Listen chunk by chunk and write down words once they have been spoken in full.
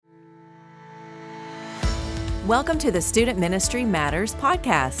Welcome to the Student Ministry Matters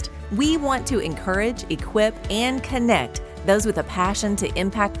podcast. We want to encourage, equip, and connect those with a passion to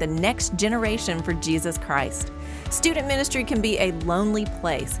impact the next generation for Jesus Christ. Student ministry can be a lonely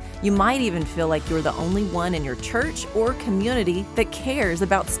place. You might even feel like you're the only one in your church or community that cares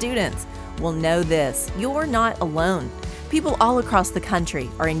about students. Well, know this, you're not alone. People all across the country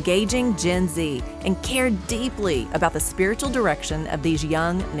are engaging Gen Z and care deeply about the spiritual direction of these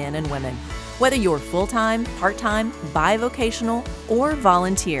young men and women. Whether you're full-time, part-time, bivocational, or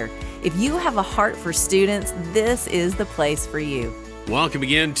volunteer, if you have a heart for students, this is the place for you. Welcome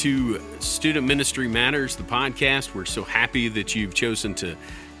again to Student Ministry Matters, the podcast. We're so happy that you've chosen to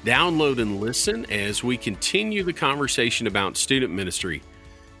download and listen as we continue the conversation about student ministry.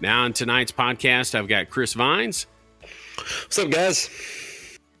 Now, in tonight's podcast, I've got Chris Vines. What's up, guys?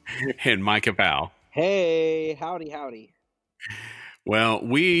 And Micah Powell. Hey, howdy. Well,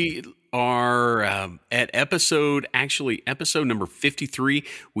 we are at episode number 53.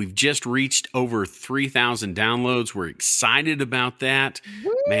 We've just reached over 3,000 downloads. We're excited about that.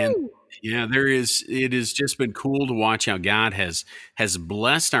 Woo! Man, yeah, it has just been cool to watch how God has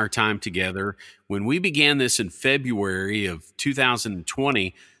blessed our time together. When we began this in February of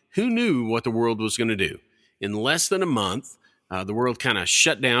 2020, who knew what the world was going to do? In less than a month, the world kind of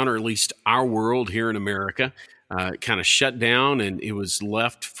shut down, or at least our world here in America. It kind of shut down, and it was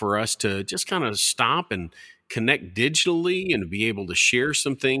left for us to just kind of stop and connect digitally and be able to share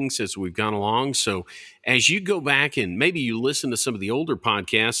some things as we've gone along. So as you go back and maybe you listen to some of the older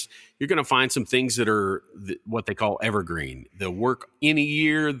podcasts, you're going to find some things that are what they call evergreen. They'll work any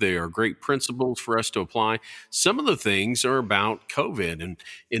year. They are great principles for us to apply. Some of the things are about COVID, and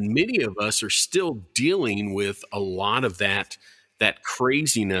many of us are still dealing with a lot of that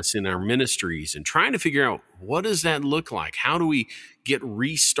craziness in our ministries and trying to figure out, what does that look like? How do we get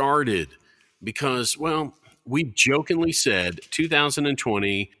restarted? Because, well, we jokingly said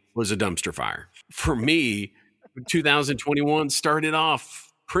 2020 was a dumpster fire. For me, 2021 started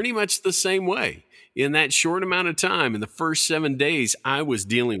off pretty much the same way. In that short amount of time, in the first 7 days, I was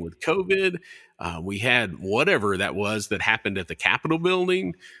dealing with COVID. We had whatever that was that happened at the Capitol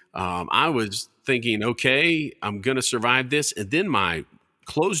building. I was thinking, okay, I'm going to survive this. And then my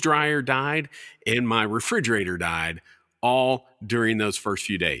clothes dryer died and my refrigerator died, all during those first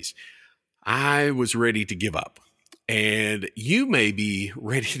few days. I was ready to give up. And you may be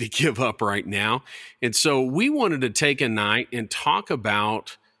ready to give up right now. And so we wanted to take a night and talk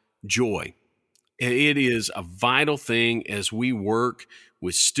about joy. It is a vital thing as we work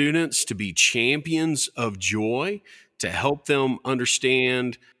with students to be champions of joy, to help them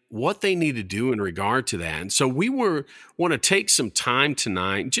understand what they need to do in regard to that. And so we want to take some time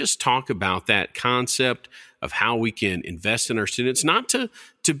tonight and just talk about that concept of how we can invest in our students, not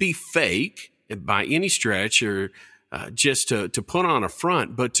to be fake by any stretch or just to put on a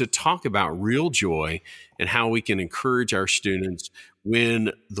front, but to talk about real joy and how we can encourage our students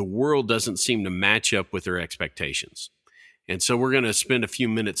when the world doesn't seem to match up with their expectations. And so we're going to spend a few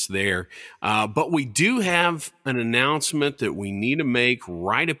minutes there. But we do have an announcement that we need to make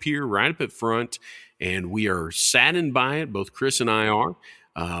right up here, right up at front. And we are saddened by it. Both Chris and I are.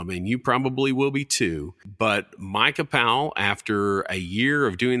 And you probably will be too. But Micah Powell, after a year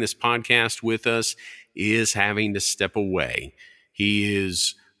of doing this podcast with us, is having to step away. He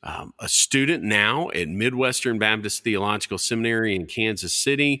is a student now at Midwestern Baptist Theological Seminary in Kansas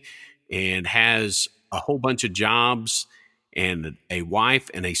City and has a whole bunch of jobs and a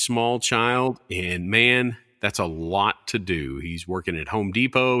wife and a small child. And man, that's a lot to do. He's working at Home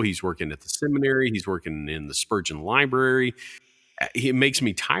Depot. He's working at the seminary. He's working in the Spurgeon Library. It makes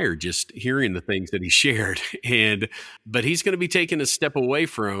me tired just hearing the things that he shared. But he's going to be taking a step away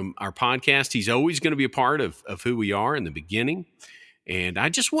from our podcast. He's always going to be a part of who we are in the beginning. And I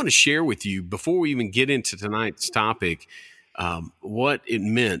just want to share with you, before we even get into tonight's topic, what it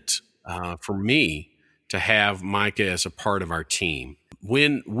meant for me to have Micah as a part of our team.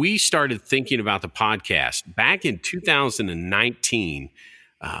 When we started thinking about the podcast back in 2019,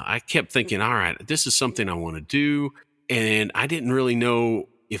 I kept thinking, all right, this is something I want to do. And I didn't really know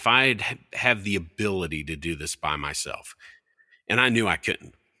if I'd have the ability to do this by myself. And I knew I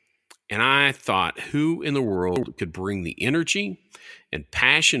couldn't. And I thought, who in the world could bring the energy and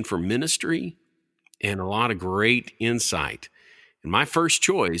passion for ministry and a lot of great insight? And my first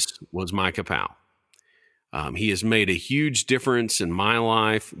choice was Micah Powell. He has made a huge difference in my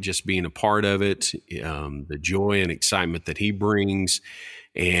life, just being a part of it, the joy and excitement that he brings.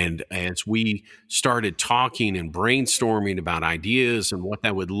 And as we started talking and brainstorming about ideas and what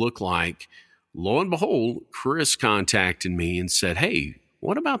that would look like, lo and behold, Chris contacted me and said, hey,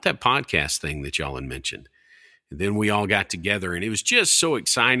 what about that podcast thing that y'all had mentioned? And then we all got together, and it was just so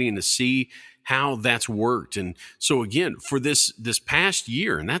exciting to see how that's worked. And so again, for this past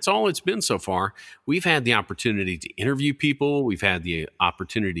year, and that's all it's been so far, we've had the opportunity to interview people. We've had the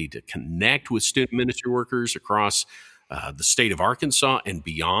opportunity to connect with student ministry workers across the state of Arkansas and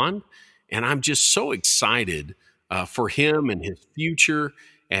beyond. And I'm just so excited for him and his future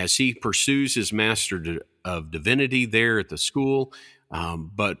as he pursues his Master of Divinity there at the school.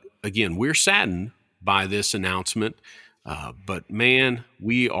 But again, we're saddened by this announcement. But man,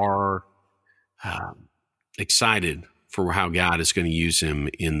 we are excited for how God is going to use him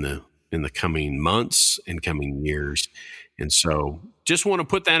in the coming months and coming years. And so just want to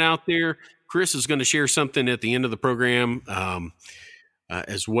put that out there. Chris is going to share something at the end of the program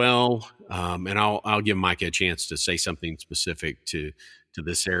as well. And I'll give Micah a chance to say something specific to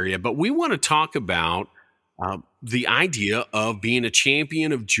this area. But we want to talk about the idea of being a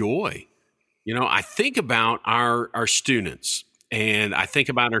champion of joy. You know, I think about our students. And I think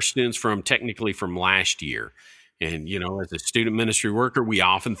about our students from last year. And, you know, as a student ministry worker, we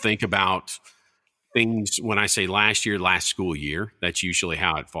often think about things when I say last year, last school year. That's usually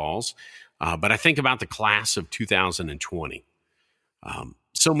how it falls. But I think about the class of 2020.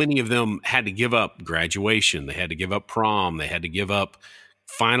 So many of them had to give up graduation. They had to give up prom. They had to give up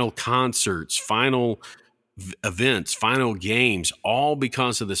final concerts, final events, final games, all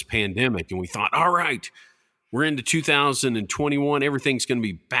because of this pandemic. And we thought, all right, we're into 2021. Everything's going to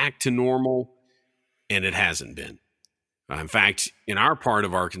be back to normal, and it hasn't been. In fact, in our part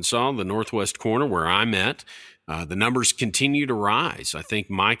of Arkansas, the northwest corner where I'm at, the numbers continue to rise. I think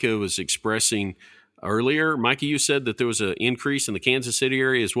Micah was expressing earlier. Micah, you said that there was an increase in the Kansas City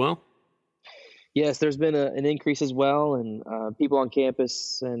area as well? Yes, there's been an increase as well, and people on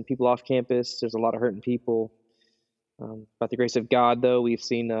campus and people off campus. There's a lot of hurting people. By the grace of God, though, we've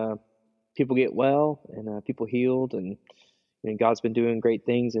seen people get well and people healed, and God's been doing great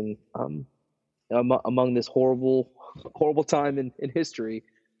things. And among this horrible time in history,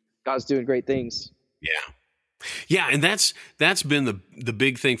 God's doing great things. Yeah, and that's been the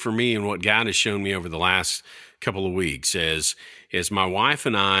big thing for me, and what God has shown me over the last couple of weeks as my wife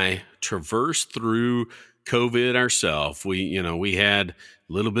and I traversed through COVID ourselves. We had a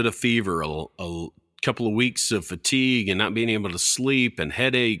little bit of fever, a couple of weeks of fatigue and not being able to sleep, and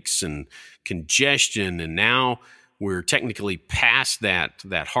headaches and congestion, and now we're technically past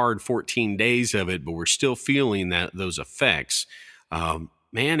that hard 14 days of it, but we're still feeling those effects.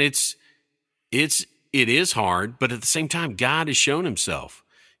 Man, it is hard, but at the same time, God has shown himself.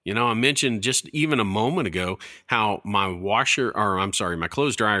 You know, I mentioned just even a moment ago how my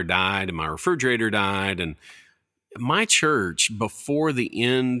clothes dryer died and my refrigerator died, and my church before the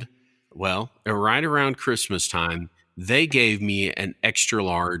end, right around Christmas time, they gave me an extra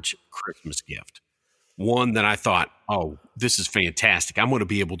large Christmas gift. One that I thought, oh, this is fantastic. I'm going to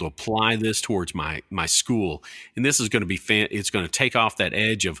be able to apply this towards my school. And this is going to be it's going to take off that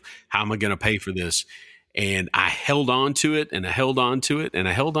edge of how am I going to pay for this? And I held on to it, and I held on to it, and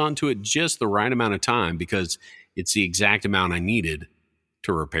I held on to it just the right amount of time, because it's the exact amount I needed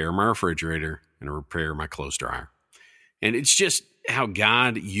to repair my refrigerator and to repair my clothes dryer. And it's just how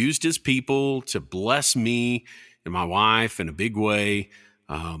God used his people to bless me and my wife in a big way.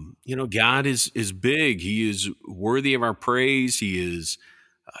 God is big. He is worthy of our praise.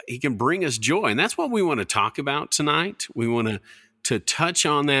 He can bring us joy. And that's what we want to talk about tonight. We want to touch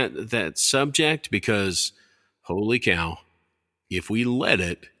on that subject, because holy cow, if we let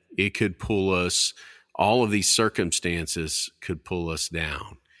it could pull us, all of these circumstances could pull us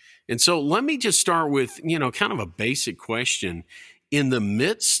down. And so let me just start with, kind of a basic question. In the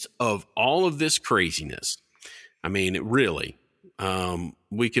midst of all of this craziness, I mean, it really,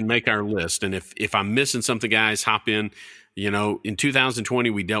 we can make our list. And if I'm missing something, guys, hop in. In 2020,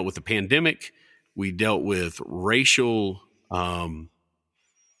 we dealt with the pandemic. We dealt with racial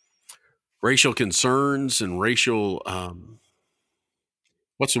concerns and racial,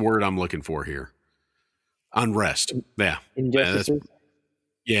 what's the word I'm looking for here? Unrest. Yeah. Injustices.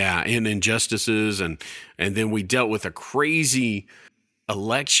 And injustices. And then we dealt with a crazy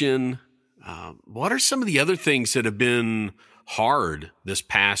election. What are some of the other things that have been hard this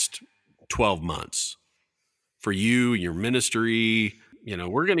past 12 months for you, your ministry?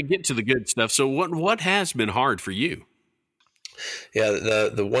 We're going to get to the good stuff. So what has been hard for you? Yeah,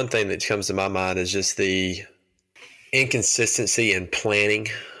 the one thing that comes to my mind is just the inconsistency in planning,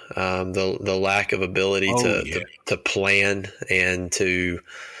 the lack of ability to plan and to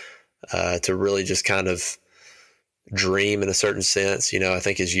really just kind of dream in a certain sense. I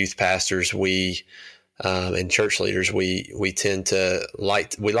think as youth pastors, we and church leaders, we tend to like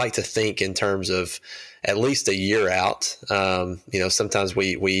to think in terms of at least a year out. Sometimes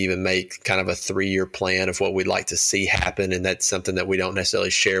we even make kind of a 3-year plan of what we'd like to see happen, and that's something that we don't necessarily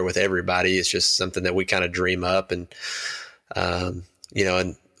share with everybody. It's just something that we kind of dream up, and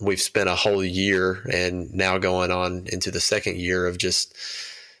and we've spent a whole year and now going on into the second year of just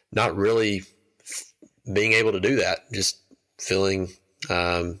not really being able to do that, just feeling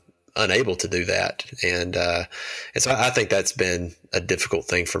unable to do that. And so I think that's been a difficult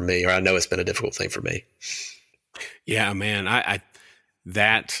thing for me, or I know it's been a difficult thing for me. Yeah, man. I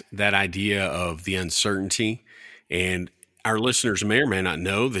that idea of the uncertainty, and our listeners may or may not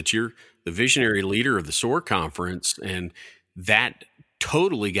know that you're the visionary leader of the SOAR conference, and that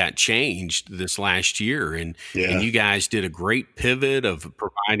totally got changed this last year. And you guys did a great pivot of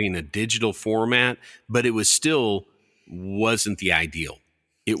providing a digital format, but it wasn't the ideal.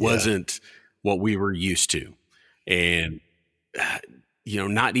 It wasn't what we were used to. And,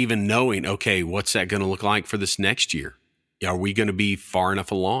 not even knowing, okay, what's that going to look like for this next year? Are we going to be far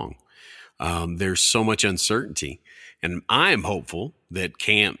enough along? There's so much uncertainty. And I am hopeful that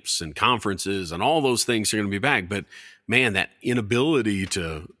camps and conferences and all those things are going to be back. But man, that inability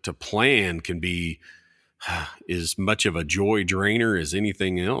to plan can be as much of a joy drainer as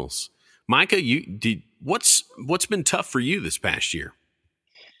anything else. Micah, what's been tough for you this past year?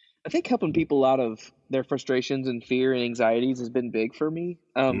 I think helping people out of their frustrations and fear and anxieties has been big for me.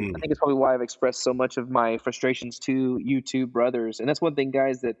 I think it's probably why I've expressed so much of my frustrations to you two brothers. And that's one thing,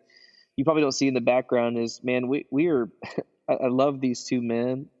 guys, that you probably don't see in the background is, man, we are, I love these two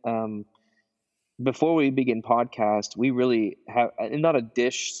men. Before we begin podcast, we really have, and not a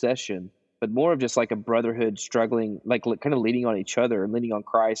dish session, but more of just like a brotherhood struggling, like kind of leaning on each other and leaning on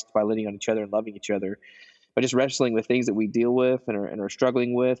Christ by leaning on each other and loving each other. But just wrestling with things that we deal with and are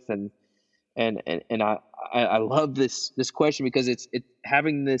struggling with, and I love this question because it's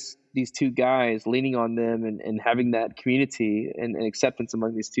having these two guys, leaning on them and having that community and acceptance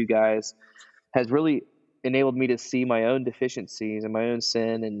among these two guys has really enabled me to see my own deficiencies and my own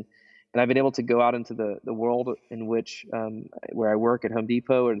sin, and I've been able to go out into the world in which where I work at Home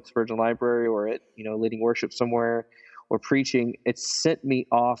Depot or at Spurgeon Library or at leading worship somewhere or preaching. It's sent me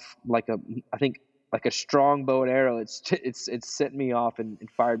off like a strong bow and arrow. It's sent me off and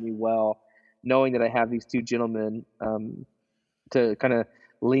fired me well, knowing that I have these two gentlemen to kind of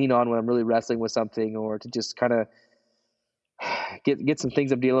lean on when I'm really wrestling with something, or to just kind of get some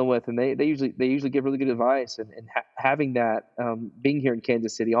things I'm dealing with. And they usually give really good advice. And having that, being here in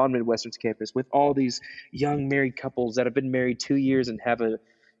Kansas City on Midwestern's campus with all these young married couples that have been married 2 years and have a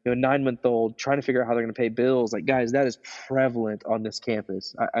 9-month-old trying to figure out how they're going to pay bills. Like, guys, that is prevalent on this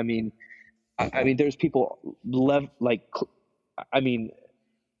campus. I mean, there's people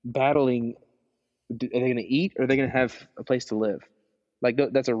battling. Are they going to eat? Or are they going to have a place to live? Like,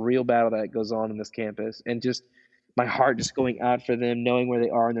 that's a real battle that goes on in this campus. And just my heart just going out for them, knowing where they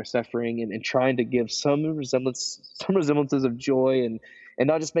are in their suffering, and trying to give some resemblances of joy, and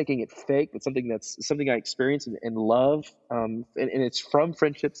not just making it fake, but something I experience and love. And it's from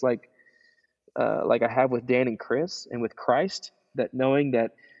friendships like I have with Dan and Chris and with Christ, that knowing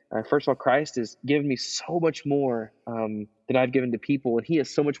that first of all, Christ has given me so much more than I've given to people, and He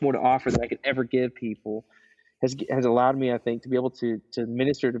has so much more to offer than I could ever give people. Has allowed me, I think, to be able to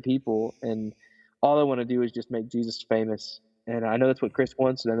minister to people, and all I want to do is just make Jesus famous. And I know that's what Chris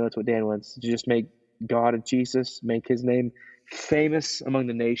wants, and I know that's what Dan wants, to just make God and Jesus, make His name famous among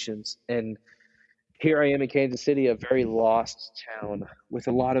the nations. And here I am in Kansas City, a very lost town with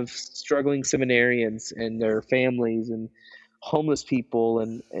a lot of struggling seminarians and their families and homeless people,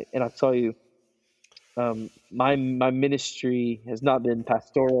 and I'll tell you, my ministry has not been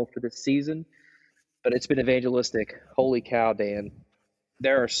pastoral for this season, but it's been evangelistic. Holy cow, Dan!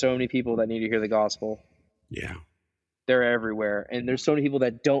 There are so many people that need to hear the gospel. Yeah, they're everywhere, and there's so many people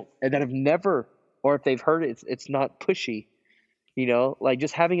that have never, or if they've heard it, it's not pushy. Like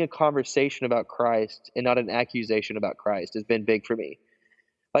just having a conversation about Christ and not an accusation about Christ has been big for me.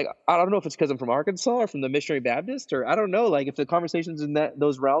 Like, I don't know if it's because I'm from Arkansas or from the Missionary Baptist, or I don't know, like if the conversations in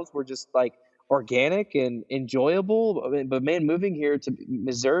those realms were just like organic and enjoyable. But man, moving here to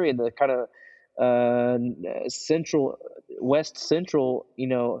Missouri and the kind of west central,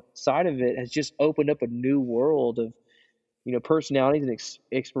 side of it has just opened up a new world of, personalities and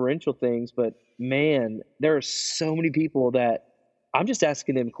experiential things. But man, there are so many people that I'm just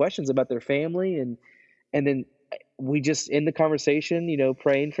asking them questions about their family, and then we just end the conversation,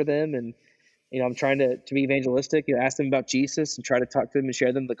 praying for them. And, I'm trying to be evangelistic, ask them about Jesus and try to talk to them and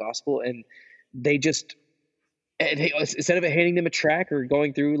share them the gospel. And they just, And instead of handing them a track or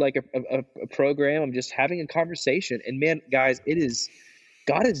going through like a program, I'm just having a conversation. And man, guys,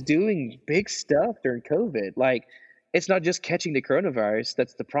 God is doing big stuff during COVID. Like, it's not just catching the coronavirus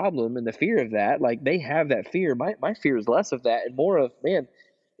that's the problem and the fear of that. Like, they have that fear. My fear is less of that and more of, man,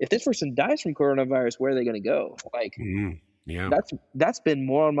 if this person dies from coronavirus, where are they going to go? Like, that's been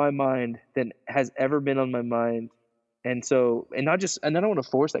more on my mind than has ever been on my mind. And so, and I don't want to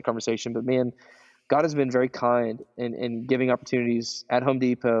force that conversation, but man, God has been very kind in giving opportunities at Home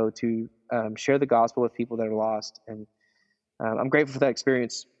Depot to share the gospel with people that are lost. And I'm grateful for that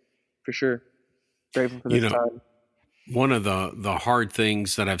experience, for sure. Grateful for this time. One of the hard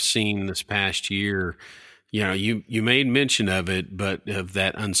things that I've seen this past year, you made mention of it, but of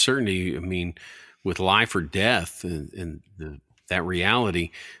that uncertainty, I mean, with life or death and that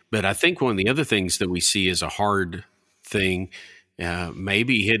reality. But I think one of the other things that we see as a hard thing,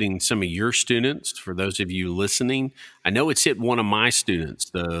 maybe hitting some of your students, for those of you listening. I know it's hit one of my students,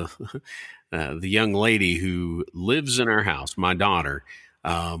 the young lady who lives in our house, my daughter.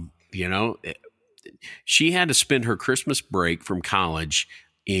 She had to spend her Christmas break from college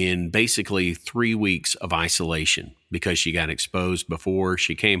in basically 3 weeks of isolation because she got exposed before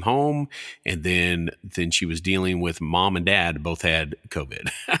she came home. And then she was dealing with mom and dad both had COVID.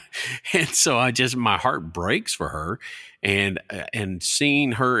 And so my heart breaks for her. And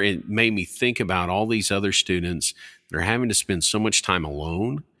seeing her, it made me think about all these other students that are having to spend so much time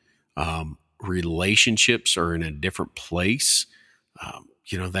alone. Relationships are in a different place.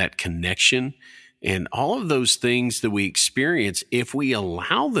 That connection and all of those things that we experience, if we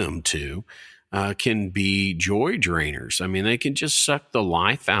allow them to, can be joy drainers. I mean, they can just suck the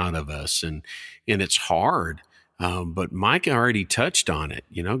life out of us, and it's hard. But Mike already touched on it.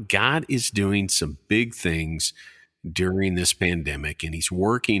 God is doing some big things during this pandemic, and he's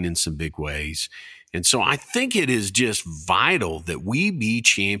working in some big ways. And so I think it is just vital that we be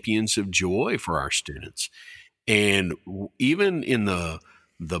champions of joy for our students. And even in the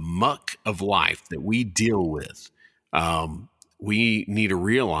muck of life that we deal with, we need to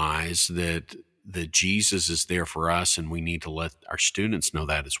realize that Jesus is there for us, and we need to let our students know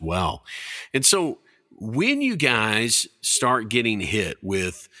that as well. And so when you guys start getting hit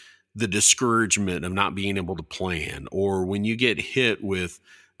with the discouragement of not being able to plan, or when you get hit with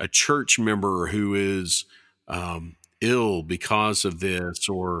a church member who is ill because of this,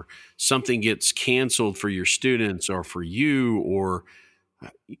 or something gets canceled for your students or for you, or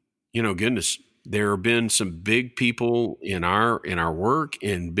goodness, there have been some big people in our work,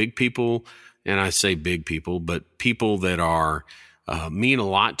 and big people, and I say big people, but people that are mean a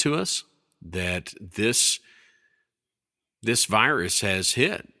lot to us, that this virus has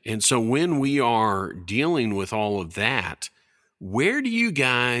hit. And so when we are dealing with all of that, where do you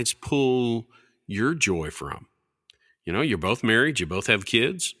guys pull your joy from? You're both married, you both have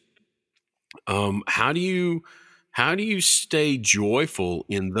kids. How do you stay joyful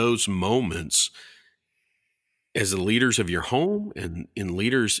in those moments as the leaders of your home and in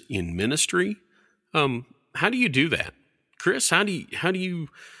leaders in ministry? How do you do that? Chris, how do you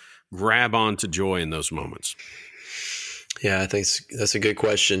grab onto joy in those moments? Yeah, I think that's a good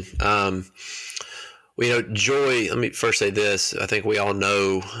question. Joy, let me first say this. I think we all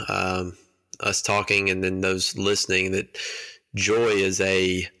know, us talking and then those listening, that joy is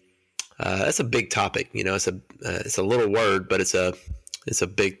that's a big topic. It's a little word, but it's a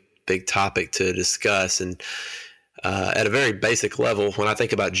big topic to discuss. And at a very basic level, when I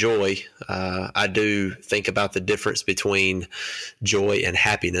think about joy, I do think about the difference between joy and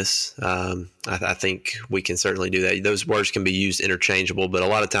happiness. I think we can certainly do that. Those words can be used interchangeable, but a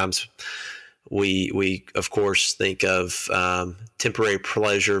lot of times we of course think of temporary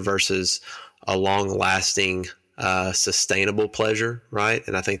pleasure versus a long-lasting, sustainable pleasure, right?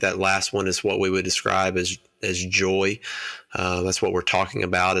 And I think that last one is what we would describe as joy. That's what we're talking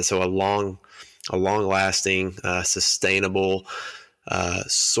about. And so a long-lasting, sustainable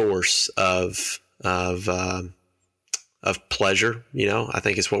source of pleasure, I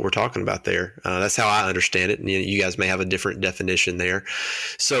think is what we're talking about there. That's how I understand it. And you guys may have a different definition there.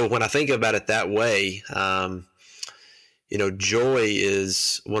 So when I think about it that way, joy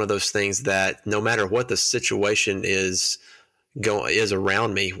is one of those things that no matter what the situation is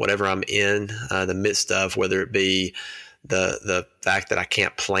around me, whatever I'm in the midst of, whether it be the fact that I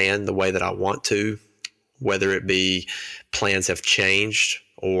can't plan the way that I want to, whether it be plans have changed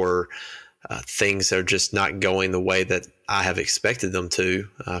or things are just not going the way that I have expected them to,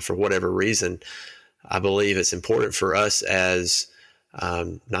 for whatever reason, I believe it's important for us as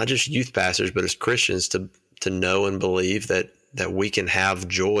not just youth pastors, but as Christians to know and believe that we can have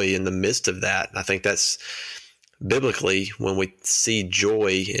joy in the midst of that. And I think that's biblically, when we see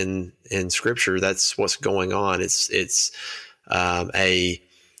joy in Scripture, that's what's going on. It's a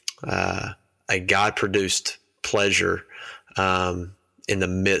God produced pleasure in the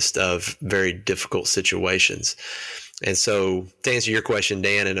midst of very difficult situations. And so, to answer your question,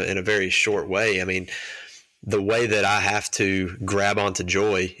 Dan, in a very short way, I mean, the way that I have to grab onto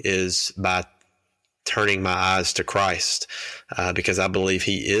joy is by turning my eyes to Christ, because I believe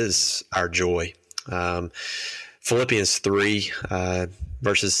He is our joy. Philippians 3,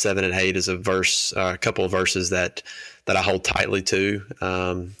 verses 7 and 8 is a couple of verses that I hold tightly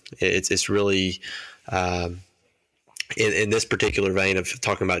to. It's really, in this particular vein of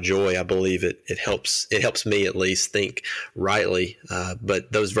talking about joy, I believe it helps me at least think rightly.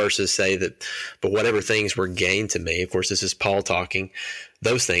 But those verses say that, but whatever things were gained to me, of course, this is Paul talking,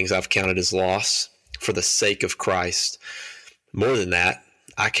 those things I've counted as loss for the sake of Christ. More than that,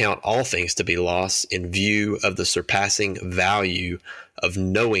 I count all things to be loss in view of the surpassing value of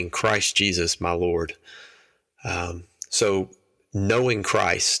knowing Christ Jesus, my Lord. So knowing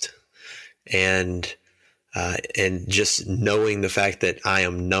Christ and just knowing the fact that I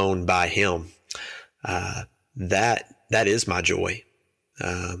am known by Him, that is my joy.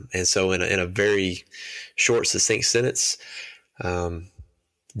 And so in a very short, succinct sentence,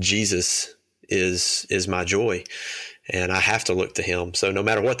 Jesus is my joy, and I have to look to Him. So no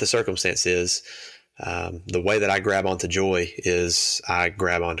matter what the circumstance is, the way that I grab onto joy is I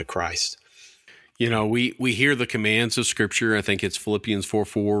grab onto Christ. You know, we hear the commands of Scripture. I think it's Philippians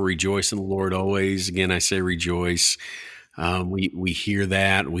 4:4, rejoice in the Lord always. Again, I say rejoice. We hear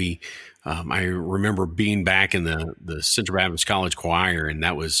that. I remember being back in the Central Baptist College Choir, and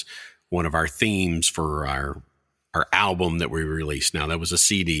that was one of our themes for our album that we released. Now, that was a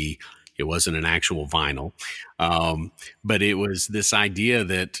CD. It wasn't an actual vinyl. But it was this idea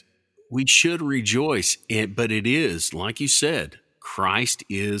that we should rejoice. But it is, like you said, Christ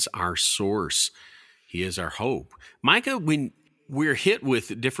is our source. He is our hope. Micah, when we're hit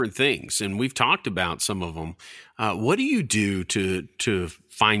with different things, and we've talked about some of them, what do you do to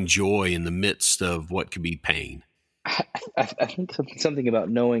find joy in the midst of what could be pain? I think something about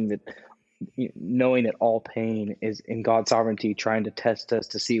knowing that all pain is in God's sovereignty, trying to test us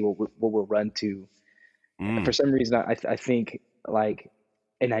to see what we'll run to. And for some reason, I think, like,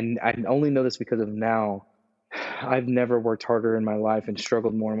 and I only know this because of now, I've never worked harder in my life and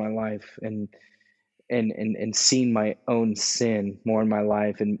struggled more in my life and seen my own sin more in my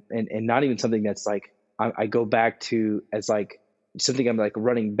life, and not even something that's like I go back to as like something I'm like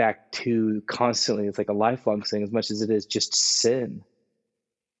running back to constantly. It's like a lifelong thing as much as it is just sin,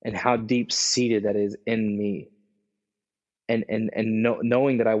 and how deep seated that is in me. And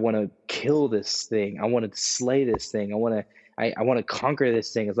knowing that I want to kill this thing, I want to slay this thing, I want to conquer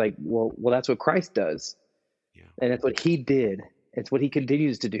this thing. It's like, well, that's what Christ does. Yeah. And that's what He did. It's what He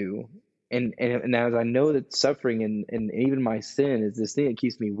continues to do. And as I know that suffering and even my sin is this thing that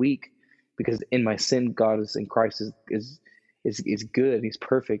keeps me weak, because in my sin, God is in Christ is good, and He's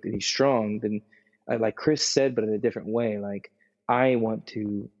perfect, and He's strong. Then, like Chris said, but in a different way, like I want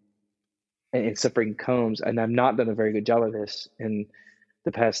to, and suffering comes, and I've not done a very good job of this in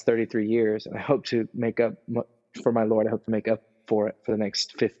the past 33 years. And I hope to make up for my Lord. I hope to make up for it for the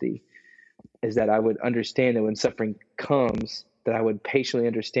next 50, is that I would understand that when suffering comes, that I would patiently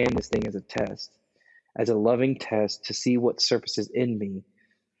understand this thing as a test, as a loving test to see what surfaces in me,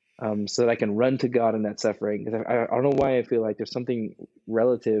 so that I can run to God in that suffering. Because I don't know why I feel like there's something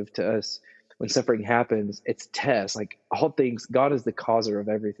relative to us when suffering happens. It's tests. Like all things, God is the causer of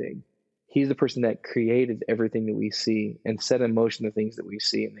everything. He's the person that created everything that we see and set in motion the things that we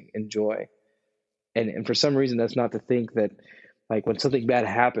see and enjoy. And for some reason, that's not to think that, like, when something bad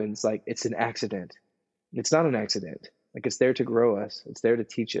happens, like it's an accident. It's not an accident. Like, it's there to grow us. It's there to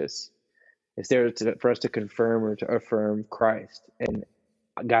teach us. It's there for us to confirm or to affirm Christ. And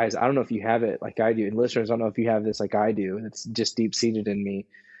guys, I don't know if you have it like I do, and listeners, I don't know if you have this like I do, and it's just deep seated in me,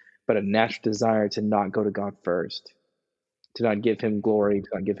 but a natural desire to not go to God first, to not give Him glory, to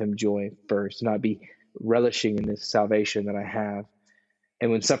not give Him joy first, to not be relishing in this salvation that I have.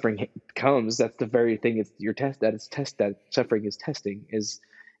 And when suffering comes, that's the very thing. It's your test. That suffering is testing. It's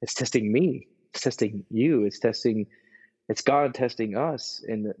testing me. It's testing you. It's God testing us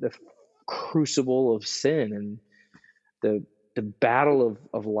in the crucible of sin and the battle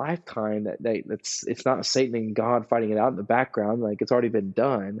of lifetime. It's not Satan and God fighting it out in the background. Like, it's already been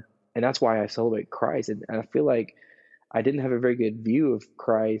done. And that's why I celebrate Christ. And I feel like I didn't have a very good view of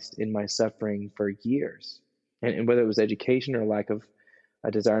Christ in my suffering for years. And whether it was education or lack of a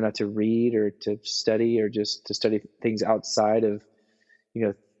desire not to read or to study, or just to study things outside of,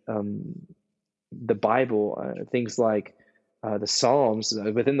 the Bible, things like the Psalms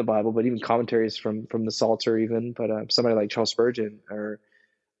within the Bible, but even commentaries from the Psalter, even, but somebody like Charles Spurgeon, or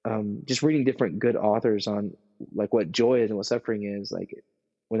just reading different good authors on like what joy is and what suffering is. Like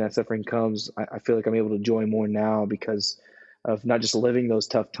when that suffering comes, I feel like I'm able to joy more now because of not just living those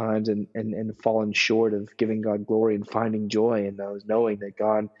tough times and falling short of giving God glory and finding joy in those, knowing that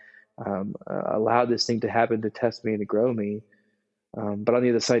God allowed this thing to happen to test me and to grow me. But on the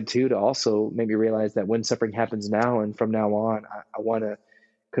other side too, to also make me realize that when suffering happens now and from now on, I want to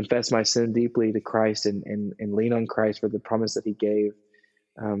confess my sin deeply to Christ and lean on Christ for the promise that he gave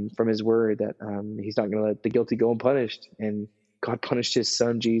from his word, that he's not going to let the guilty go unpunished. And God punished his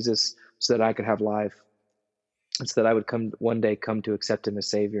son, Jesus, so that I could have life, and so that I would one day come to accept him as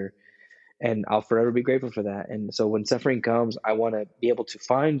Savior. And I'll forever be grateful for that. And so when suffering comes, I want to be able to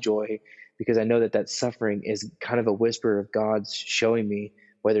find joy, because I know that suffering is kind of a whisper of God's showing me,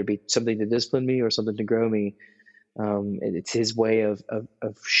 whether it be something to discipline me or something to grow me. It's his way of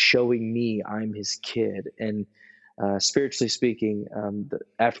showing me I'm his kid. And spiritually speaking, the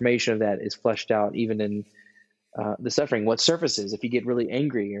affirmation of that is fleshed out even in the suffering. What surfaces if you get really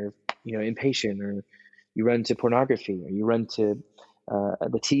angry or impatient, or you run to pornography, or you run to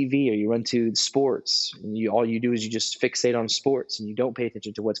the TV, or you run to sports, and all you do is you just fixate on sports and you don't pay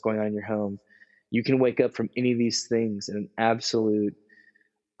attention to what's going on in your home. You can wake up from any of these things in an absolute,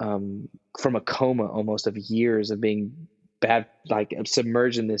 from a coma almost of years of being bad, like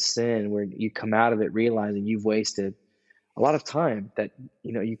submerged in this sin, where you come out of it realizing you've wasted a lot of time that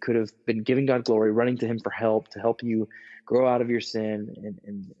you could have been giving God glory, running to him for help to help you grow out of your sin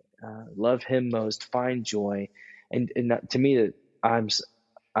and love him most, find joy. And to me, that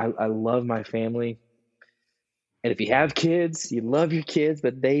I love my family. And if you have kids, you love your kids,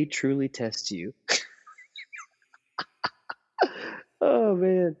 but they truly test you. Oh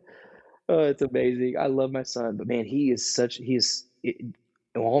man. Oh, it's amazing. I love my son, but man,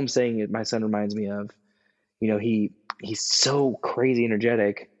 all I'm saying is my son reminds me of, he's so crazy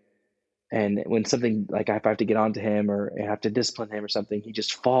energetic. And when something, like if I have to get onto him or I have to discipline him or something, he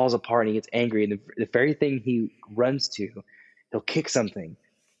just falls apart and he gets angry. And the very thing he runs to, he'll kick something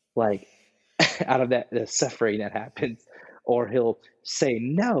like out of the suffering that happens, or he'll say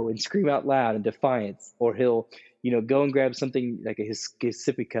no and scream out loud in defiance, or he'll, go and grab something like his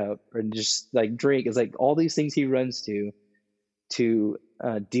sippy cup and just like drink. It's like all these things he runs to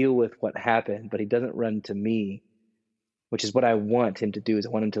deal with what happened, but he doesn't run to me, which is what I want him to do. Is I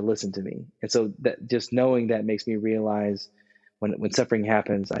want him to listen to me. And so that, just knowing that, makes me realize when suffering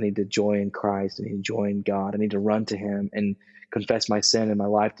happens, I need to joy in Christ. I need to joy in God. I need to run to him and confess my sin and my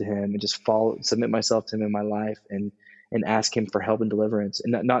life to him, and just submit myself to him in my life and ask him for help and deliverance.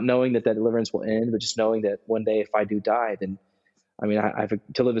 And not knowing that deliverance will end, but just knowing that one day if I do die, then, I have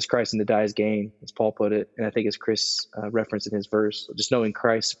to live as Christ and to die as gain, as Paul put it. And I think as Chris referenced in his verse, just knowing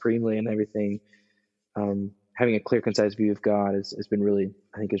Christ supremely and everything, having a clear, concise view of God has been really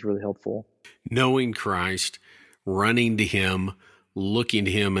helpful. Knowing Christ, running to him, looking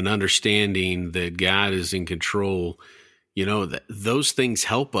to him, and understanding that God is in control, those things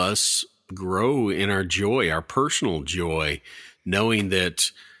help us grow in our joy, our personal joy, knowing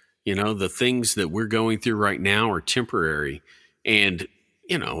that, the things that we're going through right now are temporary. And,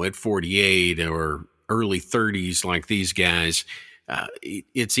 at 48 or early 30s, like these guys,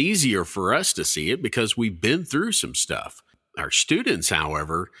 it's easier for us to see it because we've been through some stuff. Our students,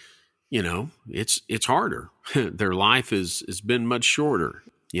 however, it's harder. Their life has been much shorter.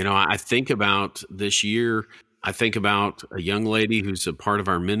 I think about this year. I think about a young lady who's a part of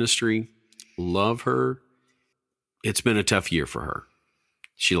our ministry. Love her. It's been a tough year for her.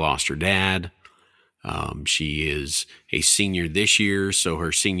 She lost her dad. She is a senior this year, so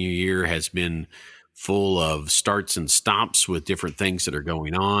her senior year has been full of starts and stops with different things that are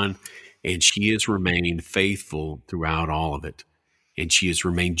going on, and she has remained faithful throughout all of it, and she has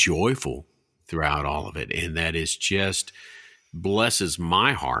remained joyful throughout all of it, and that is just blesses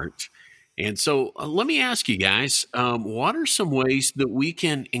my heart. And so let me ask you guys, what are some ways that we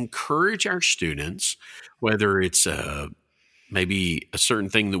can encourage our students, whether it's maybe a certain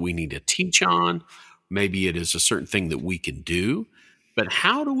thing that we need to teach on, maybe it is a certain thing that we can do, but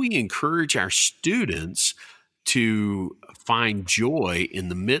how do we encourage our students to find joy in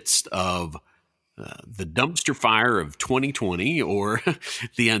the midst of the dumpster fire of 2020 or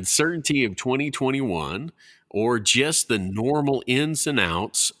the uncertainty of 2021 or just the normal ins and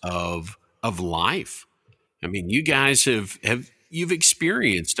outs of life? I mean, you guys you've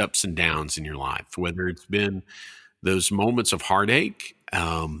experienced ups and downs in your life, whether it's been those moments of heartache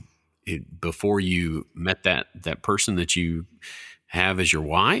before you met that person that you have as your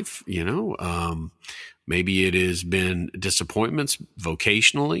wife. Maybe it has been disappointments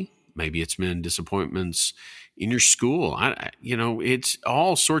vocationally. Maybe it's been disappointments in your school. It's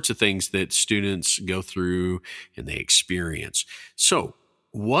all sorts of things that students go through and they experience. So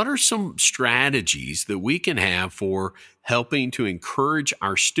what are some strategies that we can have for helping to encourage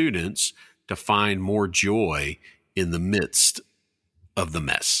our students to find more joy in the midst of the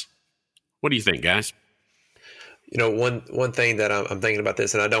mess? What do you think, guys? One thing that I'm thinking about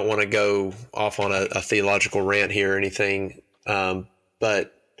this, and I don't want to go off on a theological rant here or anything,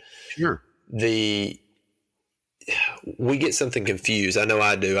 but sure. We get something confused. I know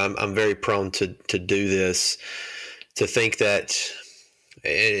I do. I'm very prone to do this, to think that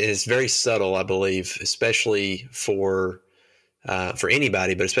it is very subtle, I believe, especially for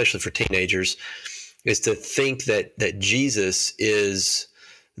anybody, but especially for teenagers, is to think that Jesus is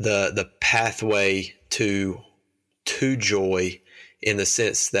the pathway to joy, in the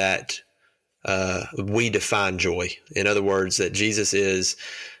sense that we define joy. In other words, that Jesus is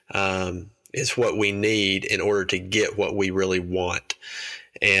what we need in order to get what we really want.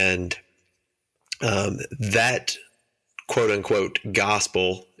 And that quote unquote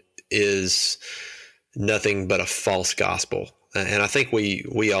gospel is nothing but a false gospel. And I think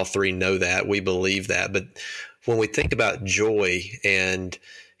we all three know that. We believe that. But when we think about joy and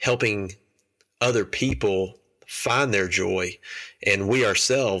helping other people find their joy, and we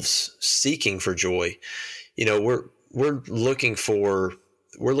ourselves seeking for joy, we're looking for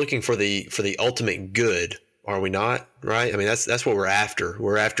the ultimate good, are we not? Right? I mean, that's what we're after.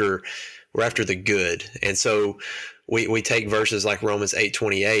 We're after the good. And so we take verses like Romans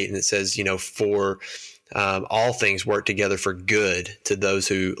 8:28, and it says, for all things work together for good to those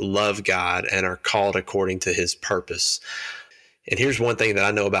who love God and are called according to his purpose. And here's one thing that I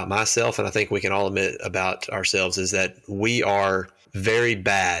know about myself, and I think we can all admit about ourselves, is that we are very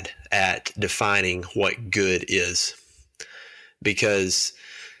bad at defining what good is. Because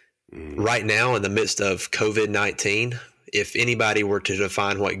right now, in the midst of COVID-19, if anybody were to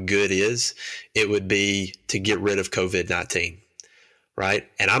define what good is, it would be to get rid of COVID-19, right?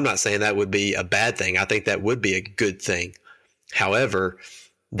 And I'm not saying that would be a bad thing. I think that would be a good thing. However,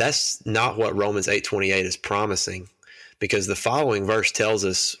 that's not what Romans 8:28 is promising, because the following verse tells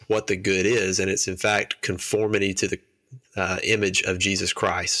us what the good is, and it's in fact conformity to the image of Jesus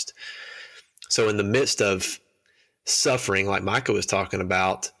Christ. So in the midst of suffering, like Micah was talking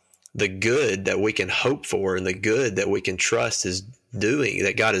about, the good that we can hope for and the good that we can trust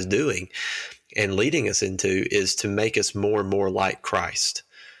that God is doing and leading us into, is to make us more and more like Christ,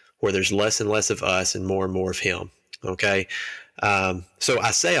 where there's less and less of us and more of him. Okay. So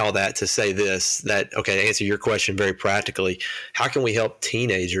I say all that to say this, that, okay, to answer your question very practically, how can we help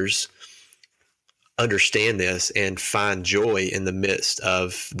teenagers understand this and find joy in the midst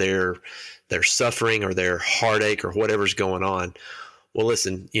of their suffering or their heartache or whatever's going on? Well,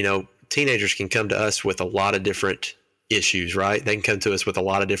 listen, teenagers can come to us with a lot of different issues, right? They can come to us with a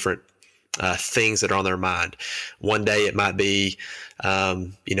lot of different things that are on their mind. One day it might be,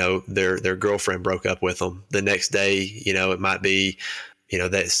 their girlfriend broke up with them. The next day, it might be,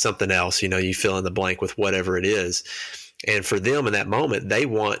 that's something else. You fill in the blank with whatever it is. And for them in that moment, they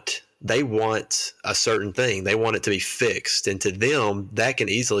want a certain thing. They want it to be fixed. And to them, that can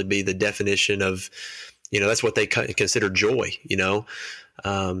easily be the definition of, that's what they consider joy,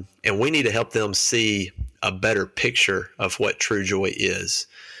 and we need to help them see a better picture of what true joy is.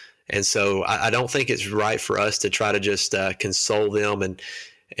 And so I don't think it's right for us to try to just console them and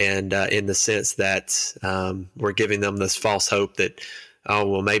in the sense that we're giving them this false hope that, oh,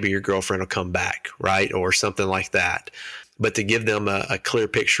 well, maybe your girlfriend will come back, right? Or something like that. But to give them a clear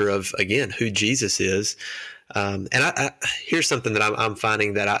picture of, again, who Jesus is. And I here's something that I'm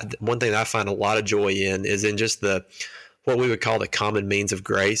finding one thing that I find a lot of joy in is in just what we would call the common means of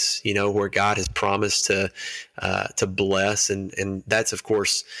grace, where God has promised to bless. And that's, of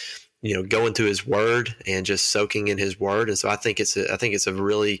course, going to his word and just soaking in his word. And so I think it's a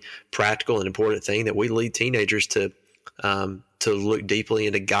really practical and important thing that we lead teenagers to look deeply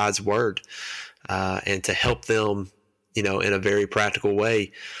into God's word, and to help them, in a very practical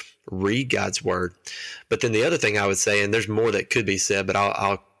way, read God's word. But then the other thing I would say, and there's more that could be said, but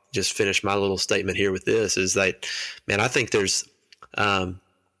I'll just finish my little statement here with this, is that, man, I think there's a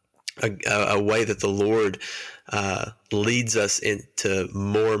way that the Lord leads us into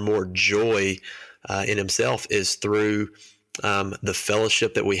more and more joy in himself is through the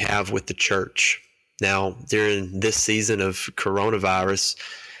fellowship that we have with the church. Now, during this season of coronavirus,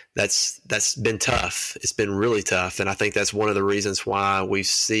 that's been tough. It's been really tough. And I think that's one of the reasons why we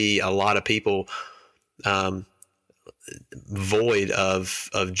see a lot of people void of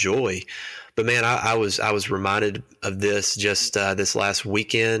joy. But man, I was reminded of this just this last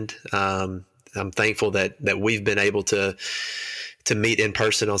weekend. I'm thankful that we've been able to meet in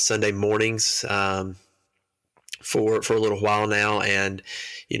person on Sunday mornings for a little while now, and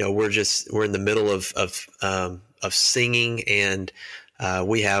we're in the middle of singing, and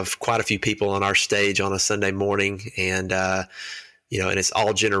we have quite a few people on our stage on a Sunday morning, and and it's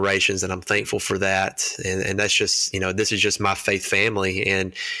all generations, and I'm thankful for that. And that's just, this is just my faith family,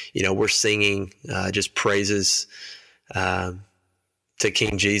 and we're singing just praises to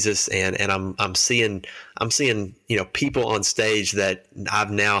King Jesus, and I'm seeing people on stage that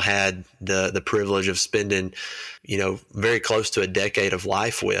I've now had the privilege of spending very close to a decade of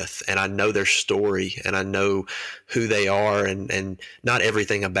life with, and I know their story, and I know who they are, and not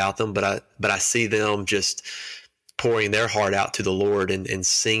everything about them, but I see them just pouring their heart out to the Lord, and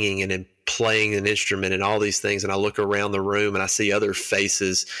singing, and playing an instrument, and all these things. And I look around the room and I see other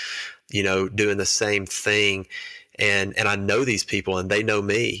faces doing the same thing. And I know these people, and they know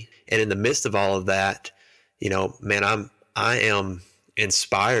me. And in the midst of all of that, man, I am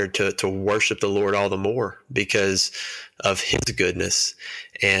inspired to worship the Lord all the more because of His goodness.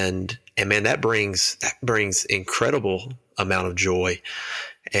 And man, that brings incredible amount of joy.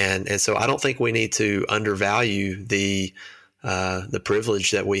 And so I don't think we need to undervalue the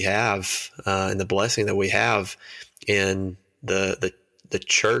privilege that we have and the blessing that we have in the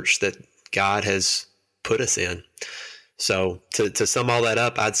church that God has put us in. So to sum all that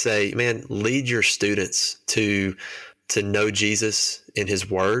up, I'd say, man, lead your students to know Jesus in His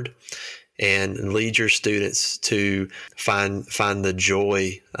Word, and lead your students to find the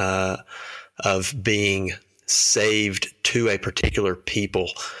joy of being saved to a particular people,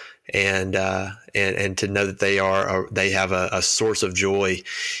 and to know that they have a source of joy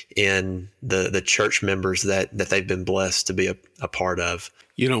in the church members that they've been blessed to be a part of.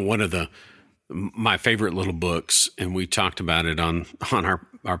 One of my favorite little books, and we talked about it on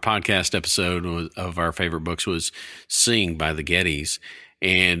our podcast episode of our favorite books, was Sing by the Gettys.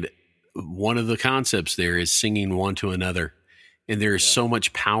 And one of the concepts there is singing one to another. And there is so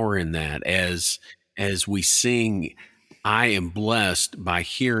much power in that. As we sing, I am blessed by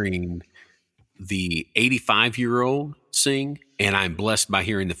hearing the 85-year-old sing, and I'm blessed by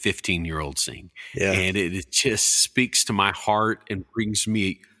hearing the 15-year-old sing. Yeah. And it just speaks to my heart and brings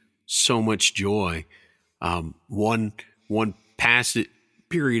me so much joy. One past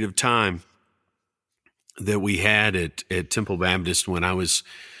period of time that we had at Temple Baptist, when I was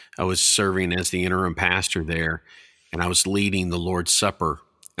serving as the interim pastor there, and I was leading the Lord's Supper,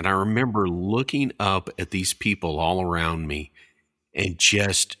 and I remember looking up at these people all around me and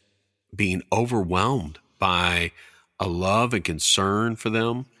just being overwhelmed by a love and concern for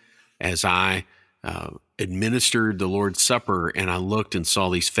them as I administered the Lord's Supper, and I looked and saw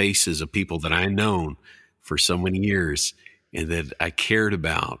these faces of people that I had known for so many years and that I cared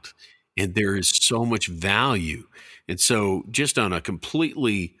about. And there is so much value. And so, just on a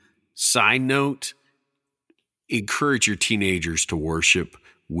completely side note, encourage your teenagers to worship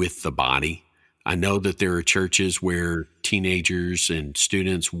with the body. I know that there are churches where teenagers and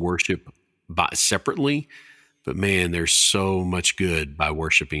students worship separately, but man, there's so much good by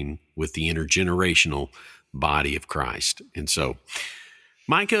worshiping with the intergenerational body of Christ. And so,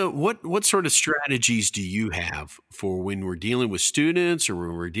 Micah, what sort of strategies do you have for when we're dealing with students or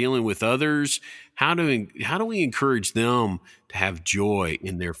when we're dealing with others? How do we encourage them to have joy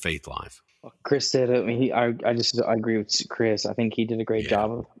in their faith life? Well, Chris said, I agree with Chris. I think he did a great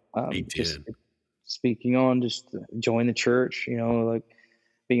job of just speaking on just join the church, like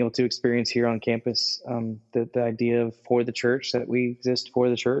being able to experience here on campus, the idea of for the church, that we exist for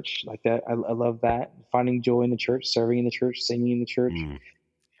the church, like that. I love that. Finding joy in the church, serving in the church, singing in the church.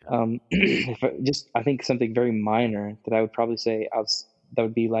 I think something very minor that I would probably say that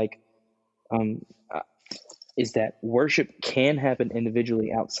would be like, is that worship can happen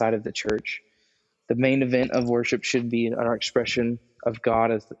individually outside of the church. The main event of worship should be our expression of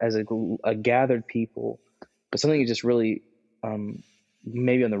God as a gathered people, but something just really,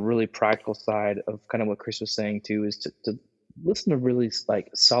 maybe on the really practical side of kind of what Chris was saying too, is to listen to really like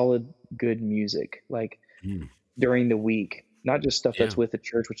solid, good music, like during the week, not just stuff that's with the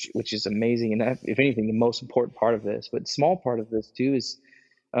church, which is amazing. And that, if anything, the most important part of this, but small part of this too, is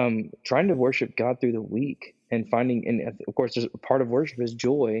trying to worship God through the week and finding, and of course, there's a part of worship is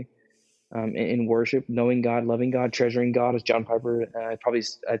joy in worship, knowing God, loving God, treasuring God, as John Piper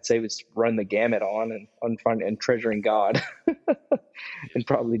I'd say was run the gamut on finding and treasuring God and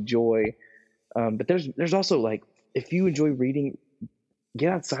probably joy. But there's also, like, if you enjoy reading,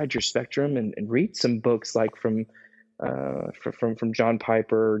 get outside your spectrum and read some books like from from John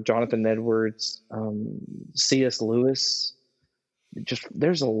Piper, Jonathan Edwards, C.S. Lewis.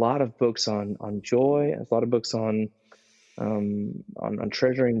 There's a lot of books on joy, a lot of books on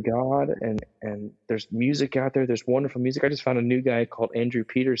treasuring God, and there's music out there. There's wonderful music. I just found a new guy called Andrew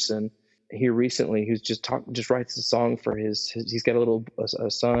Peterson here recently who's just writes a song for his he's got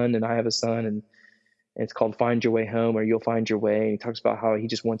a son, and I have a son, and it's called Find Your Way Home, or You'll Find Your Way. And he talks about how he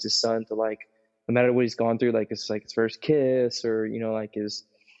just wants his son to, like, no matter what he's gone through, like his first kiss, or, you know, like his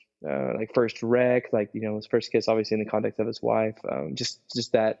first wreck, like, you know, his first kiss, obviously in the context of his wife, just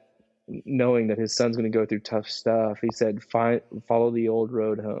that, knowing that his son's going to go through tough stuff. He said, follow the old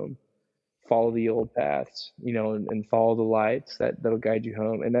road home, follow the old paths, you know, and follow the lights that'll guide you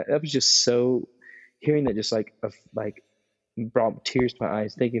home. And that was just so, hearing that just like brought tears to my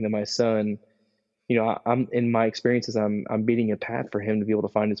eyes, thinking that my son, you know, I'm in my experiences, I'm beating a path for him to be able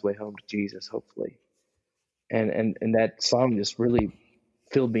to find his way home to Jesus, hopefully. And that song just really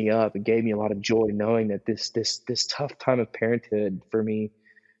filled me up. It gave me a lot of joy, knowing that this tough time of parenthood for me,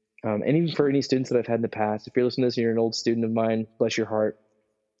 and even for any students that I've had in the past, if you're listening to this and you're an old student of mine, bless your heart.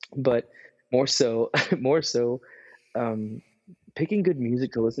 But more so, picking good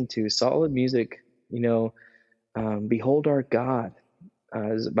music to listen to, solid music, you know, Behold Our God,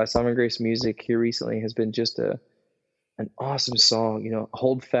 by Sovereign Grace Music here recently has been just an awesome song. You know,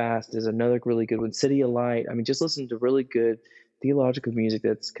 Hold Fast is another really good one. City of Light. I mean, just listen to really good theological music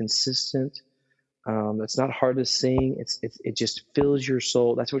that's consistent. That's not hard to sing. It just fills your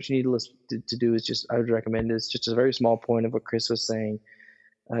soul. That's what you need to listen to do. Is just, I would recommend, is just a very small point of what Chris was saying.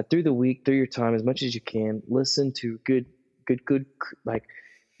 Through the week, through your time, as much as you can, listen to good, like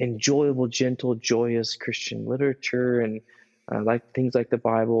enjoyable, gentle, joyous Christian literature, and like things like the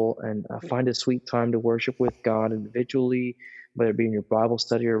Bible, and find a sweet time to worship with God individually, whether it be in your Bible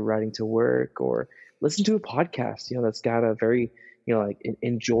study or riding to work, or listen to a podcast, you know, that's got a very, you know, like an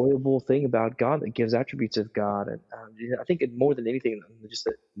enjoyable thing about God that gives attributes of God. And I think more than anything, just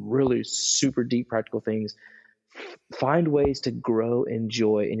that really super deep practical things, find ways to grow in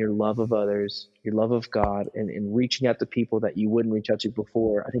joy in your love of others, your love of God, and reaching out to people that you wouldn't reach out to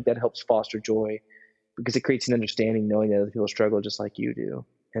before. I think that helps foster joy, because it creates an understanding, knowing that other people struggle just like you do,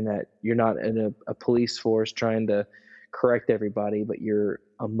 and that you're not in a police force trying to correct everybody, but you're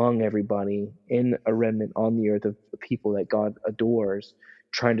among everybody in a remnant on the earth of people that God adores,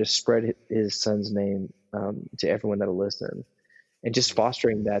 trying to spread his son's name to everyone that'll listen. And just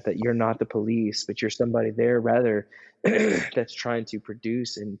fostering that you're not the police, but you're somebody there rather that's trying to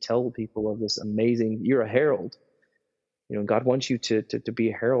produce and tell people of this amazing, you're a herald. You know, God wants you to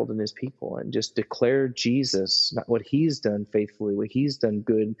be a herald in his people, and just declare Jesus, not what he's done faithfully, what he's done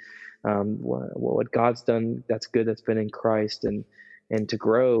good, what God's done that's good, that's been in Christ, and to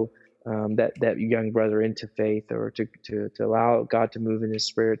grow that young brother into faith, or to allow God to move in his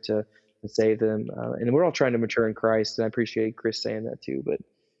spirit to save them. And we're all trying to mature in Christ, and I appreciate Chris saying that too. But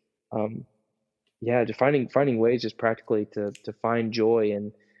just finding ways just practically to find joy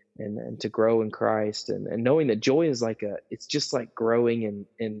and to grow in Christ, and knowing that joy is it's just like growing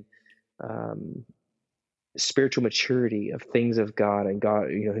in spiritual maturity of things of God, and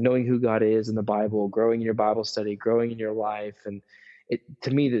God, you know, knowing who God is in the Bible, growing in your Bible study, growing in your life. And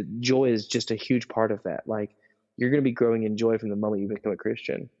to me, the joy is just a huge part of that. Like, you're going to be growing in joy from the moment you become a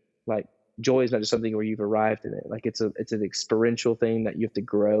Christian. Like, joy is not just something where you've arrived in it. Like, it's an experiential thing that you have to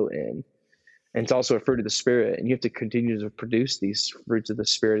grow in. And it's also a fruit of the Spirit, and you have to continue to produce these fruits of the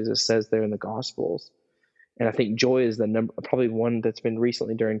Spirit, as it says there in the Gospels. And I think joy is probably one that's been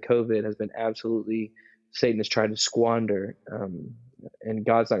recently during COVID has been absolutely, Satan has tried to squander, and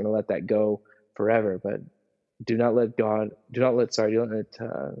God's not going to let that go forever. But do not let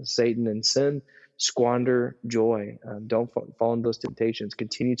Satan and sin squander joy. Don't fall into those temptations.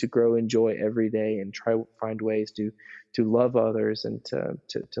 Continue to grow in joy every day, and try to find ways to love others, and to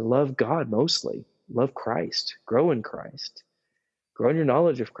love God mostly. Love Christ. Grow in Christ. Grow in your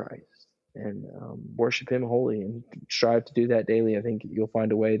knowledge of Christ, and worship him wholly, and strive to do that daily. I think you'll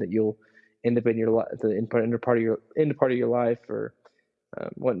find a way that you'll end up in your life, the end part of your life, or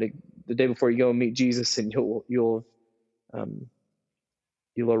the day before you go and meet Jesus, and you'll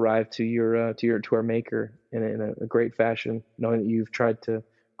arrive to our Maker in a great fashion, knowing that you've tried to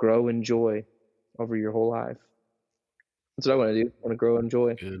grow in joy over your whole life. That's what I want to do. I want to grow in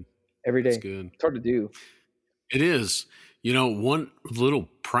joy every day. That's good. It's hard to do. It is. You know, one little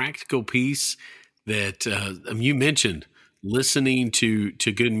practical piece that you mentioned, listening to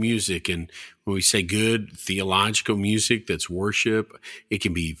good music. And when we say good theological music, that's worship. It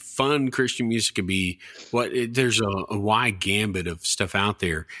can be fun Christian music. It can be there's a wide gambit of stuff out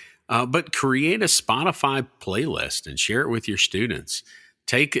there. but create a Spotify playlist and share it with your students.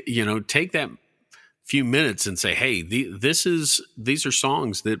 Take that few minutes and say, hey, these are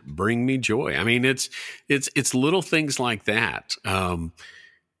songs that bring me joy. I mean, it's little things like that.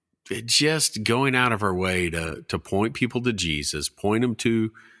 Just going out of our way to point people to Jesus, point them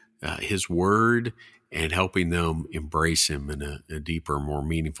to his word, and helping them embrace him in a deeper, more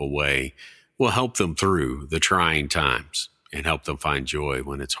meaningful way will help them through the trying times and help them find joy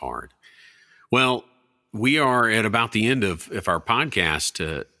when it's hard. Well, we are at about the end of our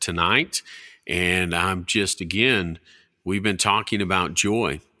podcast tonight. And we've been talking about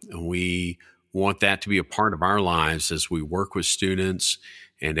joy, and we want that to be a part of our lives as we work with students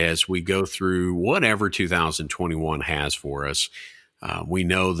and as we go through whatever 2021 has for us. We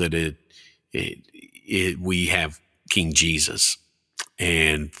know that we have King Jesus,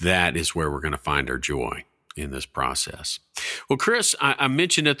 and that is where we're going to find our joy in this process. Well, Chris, I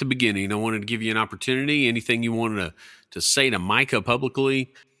mentioned at the beginning, I wanted to give you an opportunity. Anything you wanted to say to Micah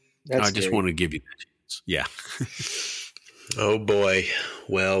publicly? I just want to give you that chance. Yeah. Oh boy.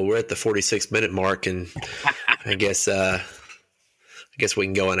 Well, we're at the 46-minute mark, and I guess we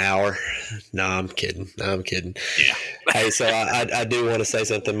can go an hour. No, I'm kidding. Yeah. Hey, so I do want to say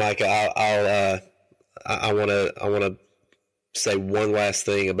something, Micah. I want to say one last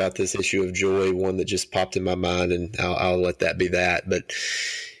thing about this issue of joy, one that just popped in my mind, and I'll let that be that. But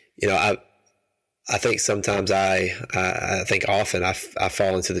I think sometimes I think often I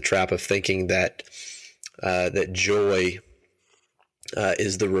fall into the trap of thinking that joy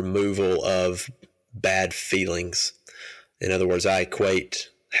is the removal of bad feelings. In other words, I equate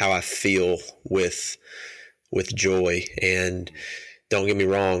how I feel with joy. And don't get me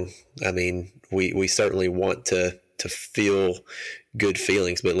wrong. I mean, we certainly want to feel good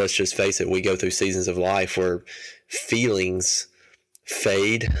feelings, but let's just face it. We go through seasons of life where feelings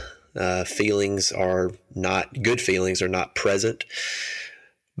fade. Feelings are not good feelings are not present.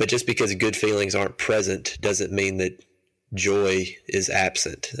 But just because good feelings aren't present doesn't mean that joy is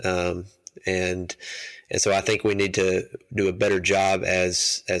absent. And so I think we need to do a better job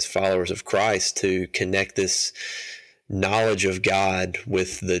as followers of Christ to connect this knowledge of God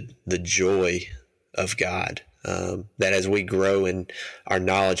with the joy of God. That as we grow in our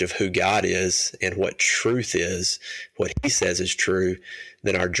knowledge of who God is and what truth is, what he says is true,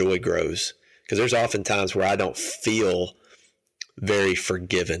 then our joy grows. Because there's often times where I don't feel very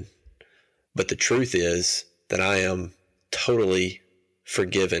forgiven. But the truth is that I am totally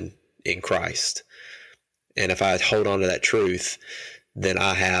forgiven in Christ. And if I hold on to that truth, then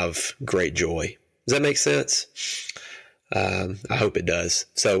I have great joy. Does that make sense? I hope it does.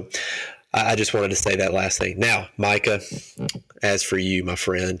 So I just wanted to say that last thing. Now, Micah, as for you, my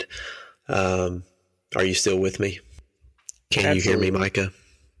friend, are you still with me? Can you hear me, Micah?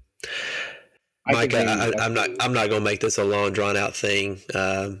 Micah, I'm not going to make this a long, drawn-out thing.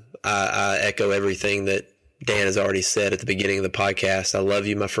 I echo everything that Dan has already said at the beginning of the podcast. I love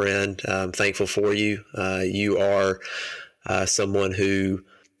you, my friend. I'm thankful for you. You are someone who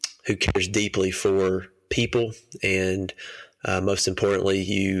cares deeply for people, and most importantly,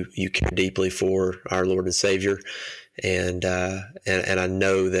 you care deeply for our Lord and Savior. And I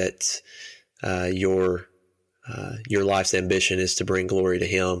know that your life's ambition is to bring glory to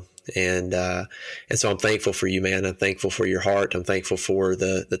Him. And so I'm thankful for you, man. I'm thankful for your heart. I'm thankful for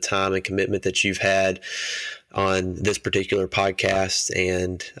the time and commitment that you've had on this particular podcast.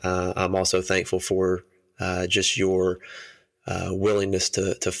 And I'm also thankful for just your willingness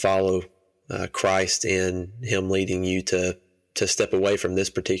to follow Christ and Him leading you to step away from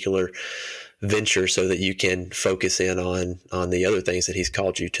this particular venture so that you can focus in on the other things that He's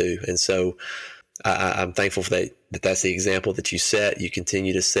called you to. And so I'm thankful for that's the example that you set. You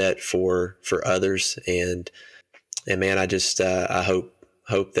continue to set for others, and man, I just I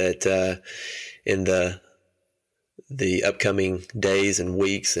hope that in the upcoming days and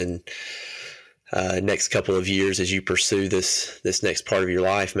weeks and next couple of years, as you pursue this next part of your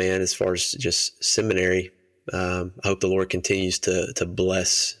life, man, as far as just seminary, I hope the Lord continues to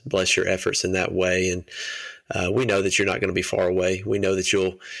bless your efforts in that way. And we know that you're not going to be far away. We know that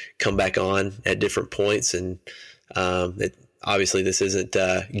you'll come back on at different points, and obviously this isn't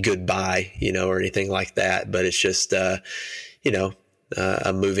goodbye, or anything like that, but it's just, a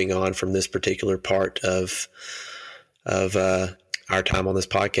moving on from this particular part of our time on this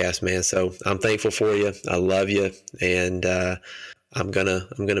podcast, man. So I'm thankful for you. I love you. And I'm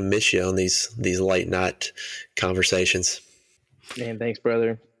gonna miss you on these late night conversations. Man, thanks,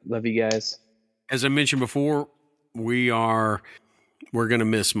 brother. Love you guys. As I mentioned before, we're going to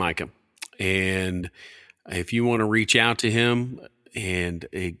miss Micah. And if you want to reach out to him, and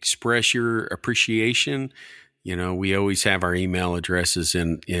express your appreciation. We always have our email addresses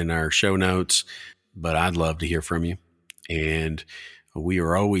in our show notes, but I'd love to hear from you. And we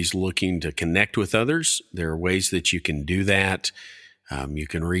are always looking to connect with others. There are ways that you can do that. You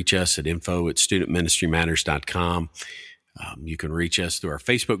can reach us at info@studentministrymatters.com. You can reach us through our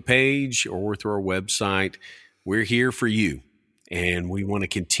Facebook page or through our website. We're here for you, and we want to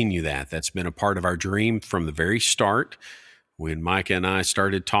continue that. That's been a part of our dream from the very start when Micah and I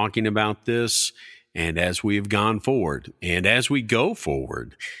started talking about this. And as we have gone forward, and as we go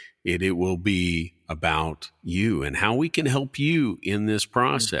forward, it will be about you and how we can help you in this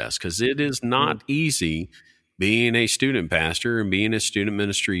process, because it is not easy being a student pastor and being a student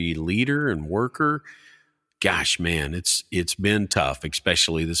ministry leader and worker. Gosh, man, it's been tough,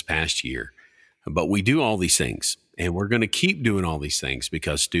 especially this past year. But we do all these things, and we're going to keep doing all these things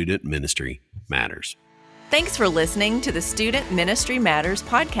because student ministry matters. Thanks for listening to the Student Ministry Matters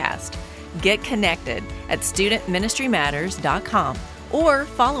podcast. Get connected at studentministrymatters.com or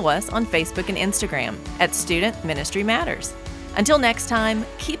follow us on Facebook and Instagram at Student Ministry Matters. Until next time,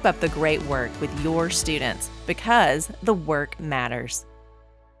 keep up the great work with your students because the work matters.